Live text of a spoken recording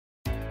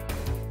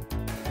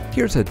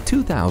Here's a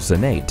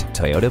 2008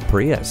 Toyota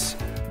Prius.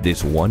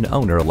 This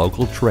one-owner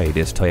local trade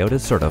is Toyota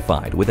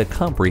certified with a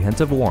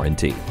comprehensive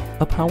warranty,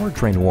 a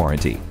powertrain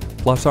warranty,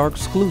 plus our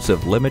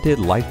exclusive limited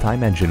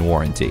lifetime engine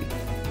warranty.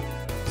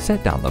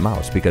 Set down the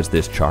mouse because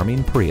this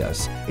charming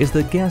Prius is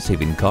the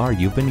gas-saving car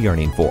you've been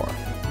yearning for.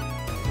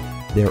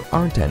 There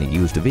aren't any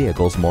used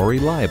vehicles more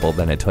reliable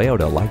than a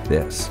Toyota like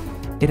this.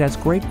 It has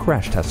great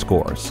crash test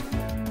scores.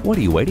 What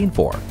are you waiting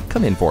for?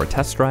 Come in for a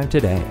test drive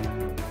today.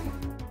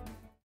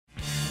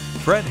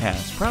 Fred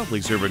Haas, proudly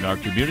serving our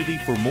community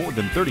for more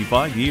than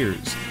 35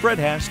 years. Fred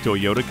Haas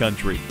Toyota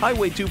Country,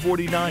 Highway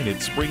 249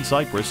 at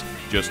Spring-Cypress,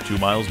 just 2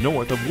 miles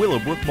north of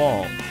Willowbrook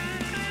Mall.